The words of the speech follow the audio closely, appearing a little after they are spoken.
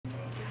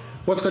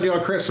What's good, y'all?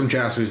 Chris from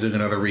Jaspy's doing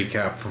another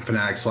recap from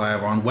Fanatics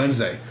Live on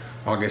Wednesday,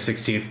 August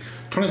 16th,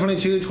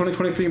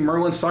 2022-2023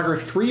 Merlin Soccer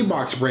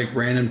 3-box break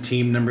random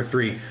team number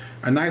 3.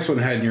 A nice one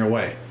heading your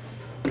way.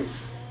 You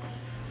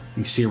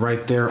can see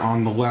right there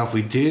on the left,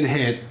 we did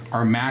hit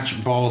our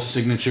match ball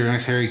signature.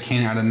 Nice Harry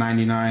Kane out of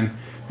 99.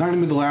 Not going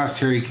to be the last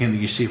Harry Kane that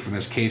you see from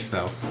this case,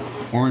 though.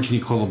 Orange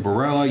Nicola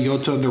Barella,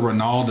 Yota de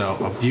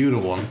Ronaldo, a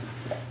beautiful one.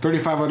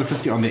 35 out of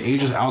 50 on the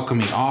Aegis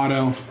Alchemy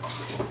auto.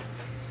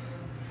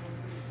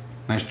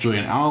 Nice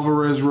Julian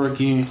Alvarez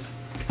rookie.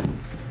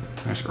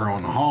 Nice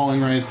Erlen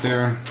Haaland right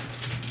there.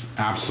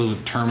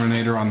 Absolute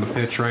Terminator on the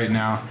pitch right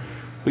now.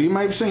 But you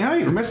might be saying, hey,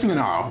 you're missing an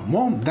auto.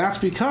 Well, that's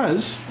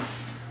because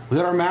we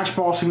got our match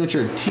ball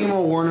signature,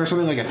 Timo Werner,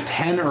 something like a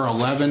 10 or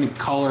 11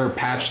 color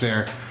patch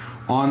there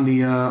on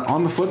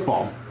the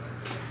football.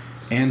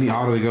 And the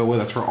auto we go with,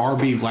 that's for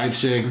RB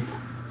Leipzig.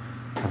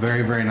 A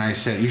very, very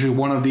nice hit. Usually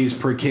one of these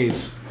per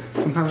case.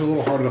 Sometimes a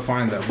little harder to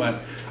find though, but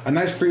a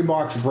nice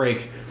 3-box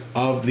break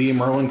of the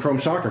Merlin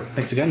Chrome Soccer.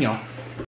 Thanks again, y'all.